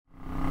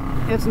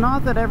it's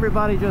not that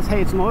everybody just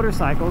hates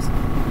motorcycles.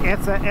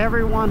 It's that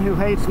everyone who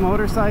hates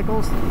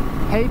motorcycles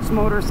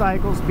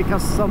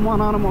because someone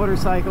on a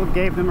motorcycle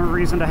gave them a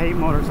reason to hate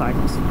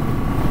motorcycles.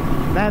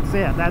 That's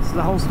it. That's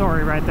the whole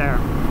story right there.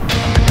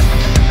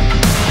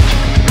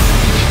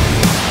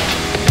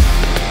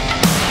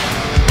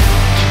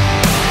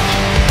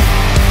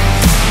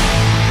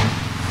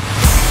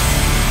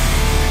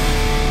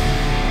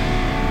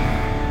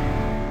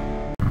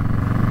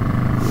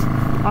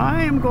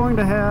 I am going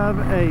to have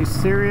a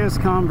serious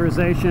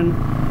conversation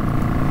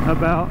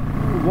about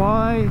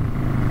why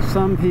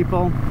some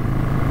people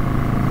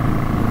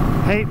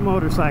hate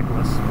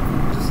motorcyclists.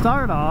 To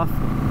start off,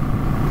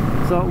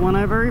 so when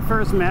I very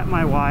first met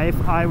my wife,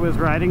 I was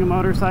riding a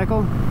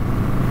motorcycle,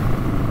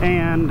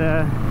 and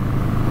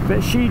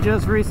but she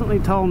just recently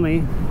told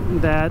me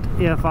that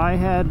if I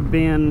had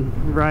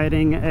been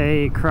riding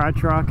a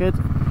crotch rocket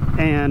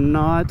and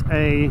not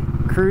a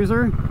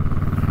cruiser,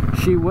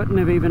 she wouldn't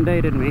have even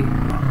dated me.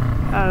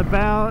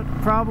 About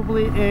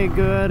probably a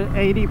good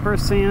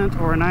 80%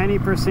 or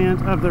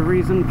 90% of the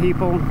reason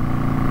people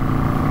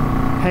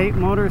hate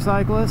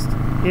motorcyclists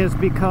is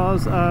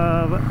because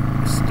of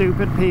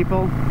stupid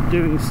people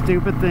doing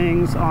stupid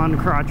things on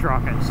crotch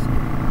rockets.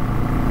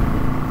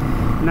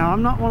 Now,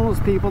 I'm not one of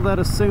those people that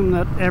assume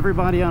that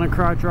everybody on a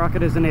crotch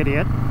rocket is an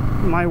idiot.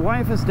 My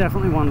wife is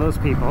definitely one of those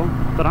people,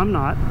 but I'm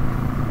not.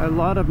 A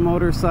lot of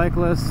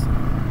motorcyclists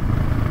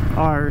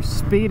are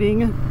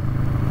speeding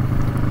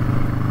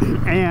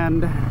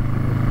and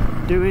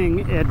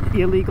doing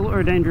illegal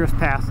or dangerous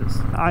passes.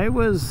 I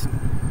was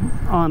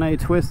on a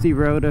twisty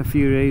road a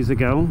few days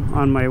ago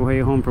on my way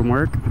home from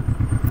work,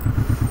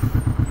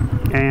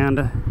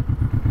 and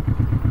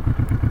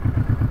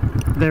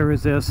there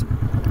was this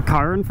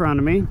car in front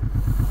of me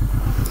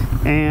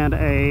and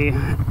a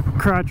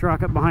crotch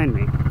rocket behind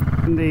me.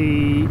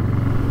 The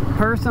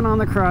person on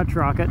the crotch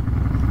rocket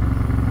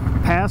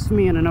passed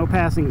me in a no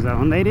passing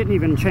zone. They didn't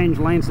even change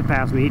lanes to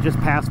pass me. He just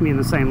passed me in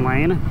the same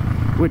lane,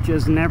 which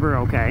is never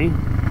okay.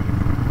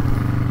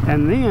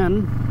 And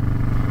then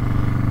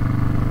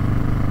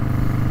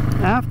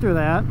after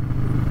that,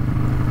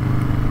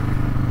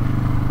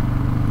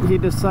 he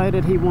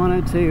decided he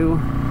wanted to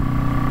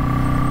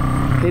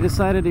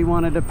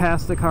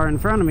pass the car in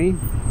front of me,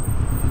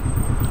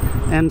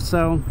 and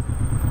so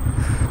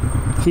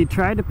he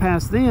tried to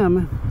pass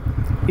them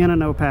in a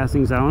no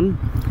passing zone,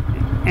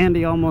 and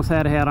he almost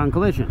had a head-on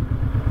collision.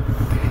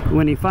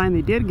 When he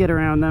finally did get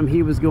around them,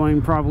 he was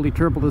going probably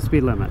triple the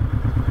speed limit.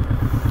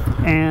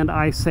 And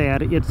I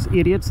said, it's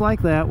idiots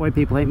like that why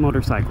people hate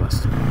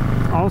motorcyclists.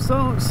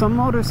 Also, some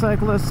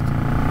motorcyclists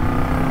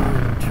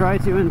try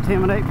to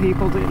intimidate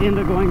people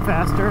into going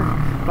faster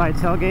by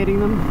tailgating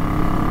them.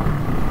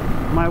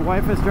 My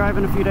wife was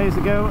driving a few days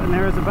ago, and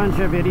there was a bunch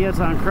of idiots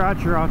on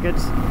crotch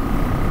rockets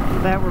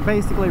that were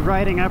basically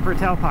riding up her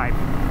tailpipe.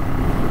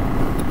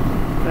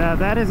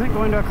 That isn't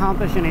going to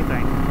accomplish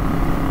anything.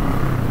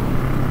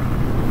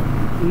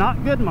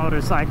 Not good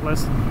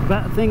motorcyclists,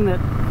 but the thing that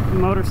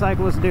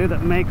motorcyclists do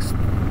that makes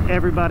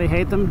everybody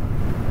hate them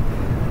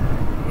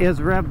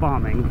is rev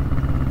bombing.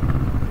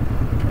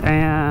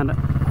 And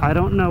I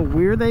don't know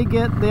where they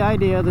get the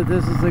idea that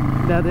this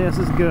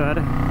is good.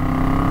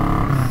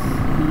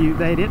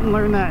 They didn't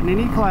learn that in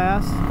any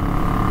class.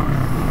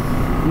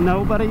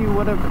 Nobody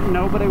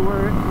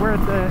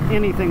worth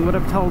anything would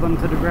have told them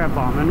to do rev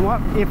bomb.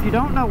 And if you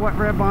don't know what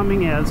rev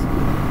bombing is,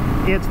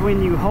 it's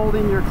when you hold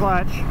in your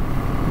clutch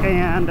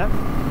and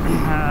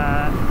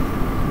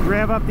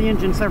rev up the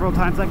engine several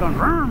times, like going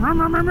vroom, vroom,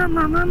 vroom, vroom,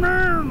 vroom, vroom,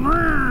 vroom,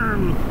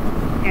 vroom.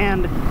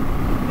 And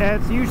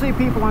it's usually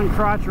people on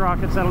crotch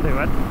rockets that'll do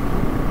it.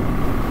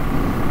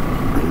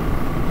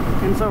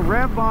 And so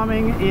rev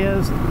bombing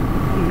is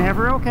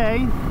never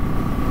okay.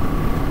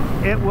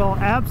 It will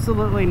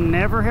absolutely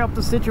never help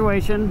the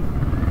situation.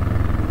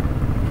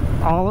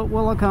 All it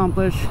will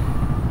accomplish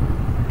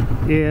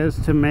is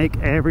to make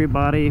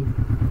everybody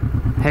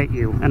hate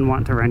you and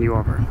want to run you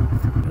over.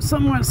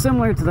 Somewhat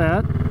similar to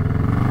that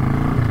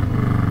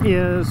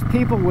is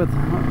people with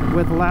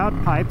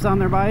loud pipes on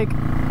their bike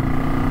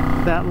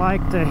that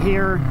like to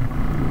hear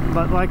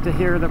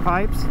the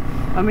pipes.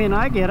 I mean,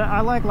 I get it.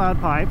 I like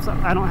loud pipes.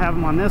 I don't have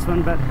them on this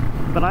one, but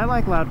I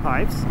like loud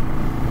pipes.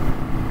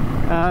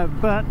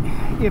 But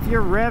if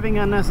you're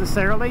revving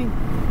unnecessarily,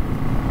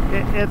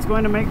 it's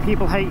going to make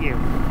people hate you.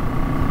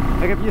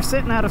 Like if you're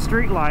sitting at a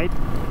street light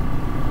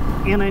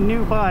in a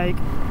new bike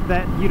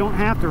that you don't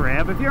have to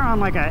rev. If you're on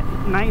like a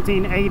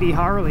 1980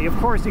 Harley, of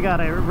course you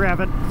gotta rev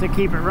it to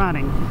keep it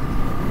running.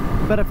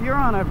 But if you're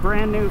on a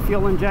brand new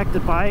fuel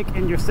injected bike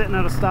and you're sitting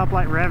at a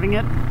stoplight revving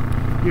it,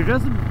 you're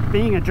just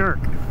being a jerk.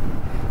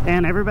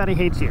 And everybody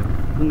hates you.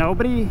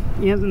 Nobody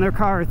in their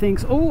car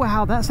thinks, oh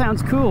wow, that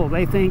sounds cool.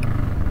 They think,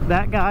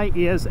 that guy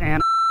is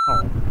an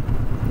asshole.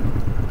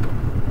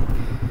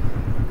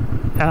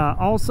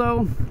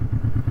 Also,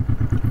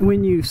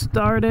 when you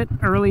start it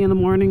early in the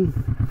morning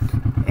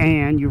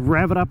and you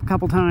rev it up a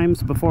couple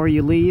times before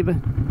you leave,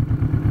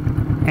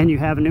 and you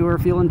have a newer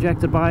fuel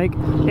injected bike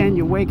and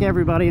you wake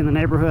everybody in the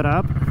neighborhood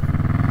up,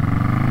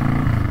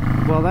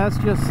 Well, that's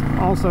just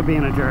also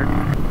being a jerk.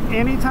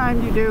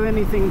 Anytime you do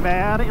anything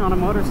bad on a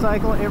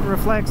motorcycle, it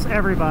reflects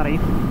everybody.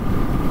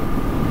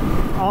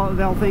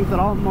 They'll think that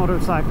all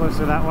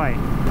motorcyclists are that way.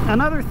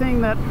 Another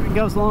thing that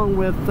goes along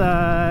with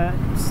the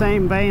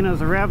same vein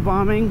as a rev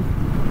bombing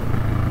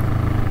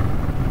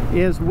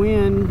is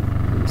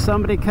when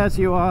somebody cuts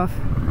you off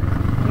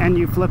and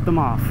you flip them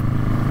off,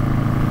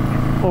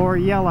 or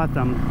yell at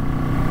them,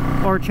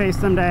 or chase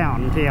them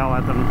down to yell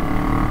at them.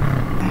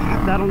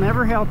 That'll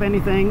never help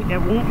anything.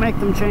 It won't make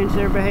them change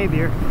their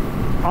behavior.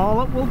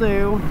 All it will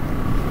do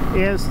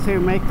is to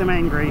make them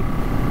angry.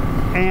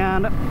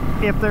 And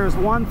if there's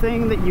one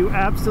thing that you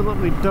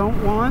absolutely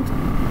don't want,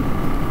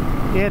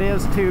 it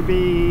is to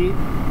be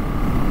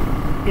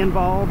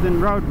involved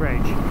in road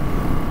rage.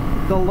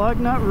 The lug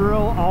nut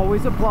rule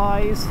always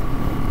applies,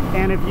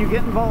 and if you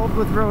get involved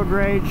with road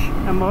rage,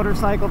 a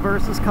motorcycle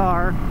versus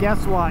car,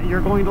 guess what? You're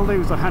going to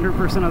lose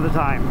 100% of the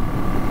time.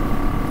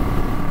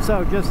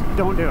 So just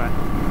don't do it.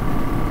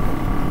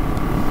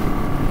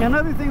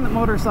 Another thing that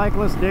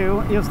motorcyclists do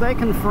is they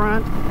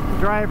confront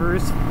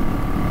drivers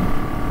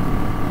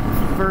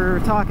for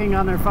talking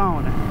on their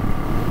phone.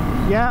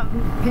 Yeah,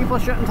 people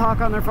shouldn't talk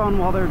on their phone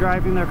while they're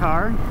driving their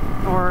car,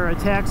 or a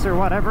text or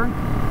whatever,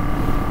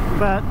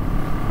 but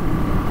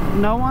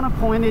no one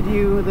appointed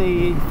you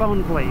the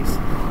phone police.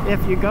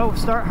 If you go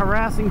start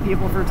harassing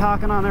people for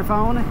talking on their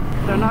phone,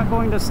 they're not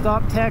going to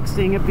stop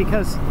texting it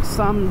because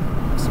some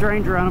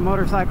stranger on a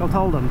motorcycle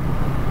told them.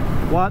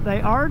 What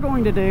they are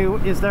going to do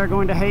is they're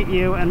going to hate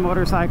you and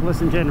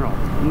motorcyclists in general.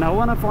 No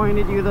one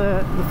appointed you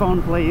the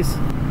phone police.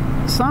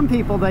 Some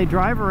people, they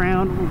drive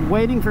around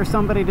waiting for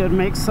somebody to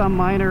make some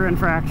minor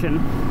infraction.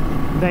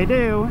 They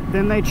do,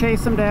 then they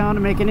chase them down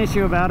and make an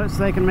issue about it so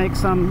they can make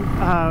some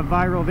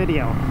viral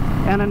video.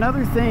 And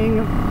another thing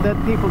that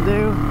people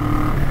do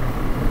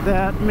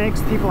that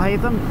makes people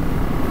hate them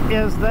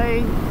is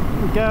they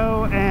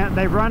go and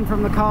they run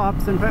from the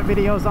cops and put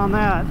videos on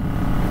that,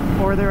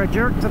 or they're a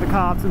jerk to the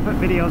cops and put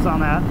videos on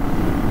that.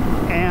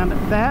 And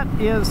that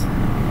is,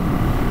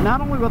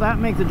 not only will that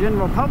make the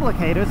general public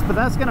hate us, but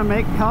that's going to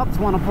make cops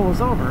want to pull us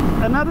over.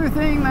 Another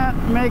thing that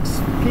makes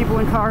people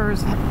in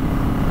cars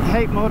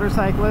hate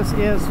motorcyclists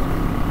is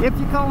if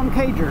you call them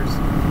cagers.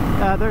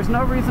 There's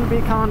no reason to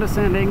be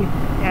condescending.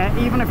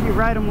 Even if you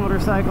ride a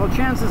motorcycle,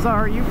 chances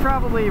are you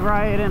probably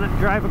ride and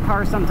drive a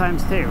car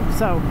sometimes too.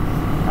 So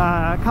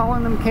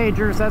calling them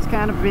cagers, that's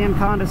kind of being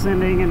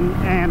condescending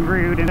and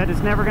rude, and it's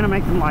never going to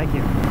make them like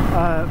you.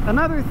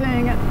 Another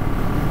thing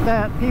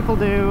that people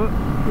do,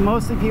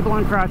 mostly people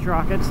on crotch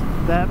rockets,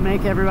 that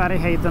make everybody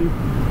hate them,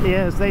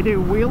 is they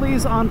do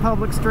wheelies on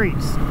public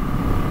streets.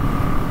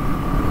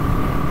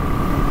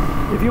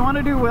 If you want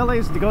to do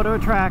wheelies to go to a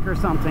track or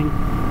something,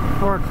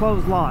 or a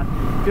closed lot,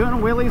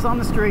 doing wheelies on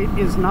the street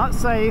is not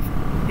safe,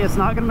 it's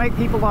not going to make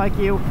people like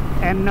you,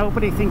 and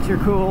nobody thinks you're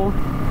cool,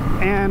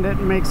 and it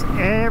makes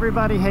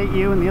everybody hate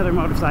you and the other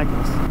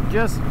motorcyclists.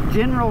 Just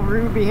general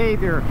rude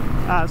behavior,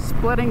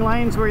 splitting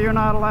lanes where you're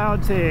not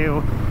allowed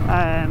to,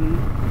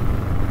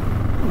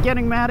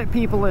 getting mad at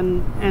people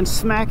and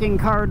smacking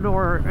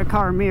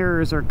car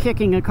mirrors, or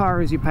kicking a car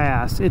as you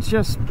pass. It's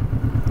just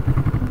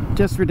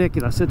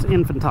ridiculous. It's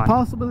infantile.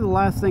 Possibly the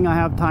last thing I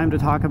have time to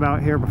talk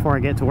about here before I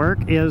get to work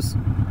is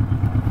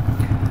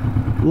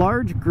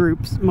large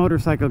groups,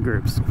 motorcycle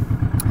groups.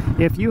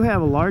 If you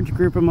have a large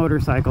group of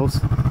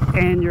motorcycles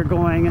and you're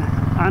going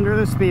under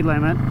the speed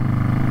limit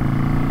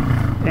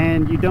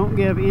and you don't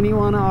give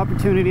anyone an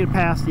opportunity to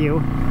pass you,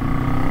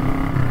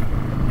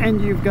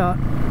 and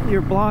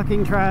you're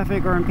blocking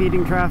traffic or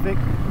impeding traffic,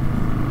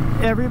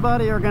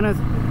 everybody are going to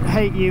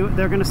hate you.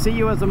 They're going to see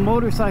you as a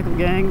motorcycle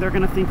gang. They're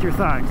going to think you're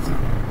thugs.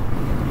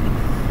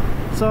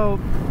 So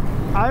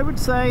I would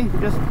say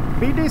just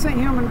be decent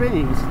human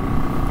beings.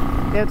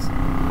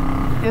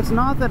 It's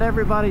not that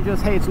everybody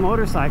just hates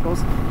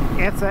motorcycles.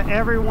 It's that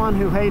everyone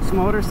who hates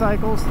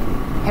motorcycles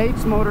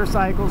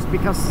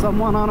because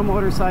someone on a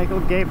motorcycle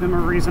gave them a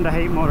reason to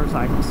hate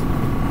motorcycles.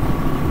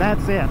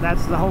 That's it.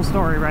 That's the whole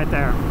story right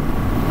there.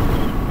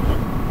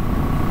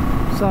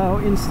 So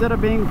instead of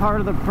being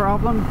part of the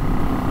problem,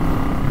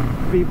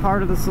 be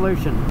part of the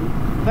solution.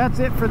 That's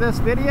it for this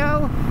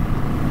video.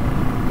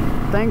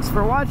 Thanks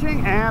for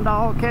watching, and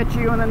I'll catch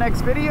you in the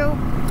next video.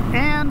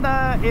 And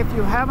if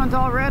you haven't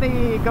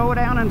already, go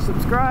down and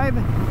subscribe.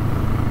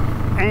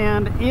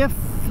 And if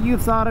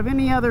you've thought of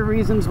any other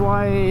reasons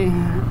why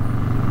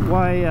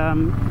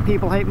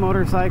people hate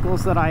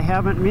motorcycles that I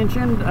haven't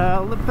mentioned,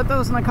 put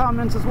those in the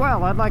comments as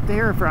well. I'd like to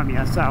hear from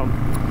you. So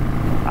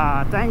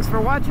thanks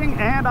for watching,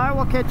 and I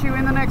will catch you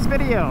in the next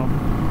video.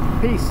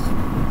 Peace.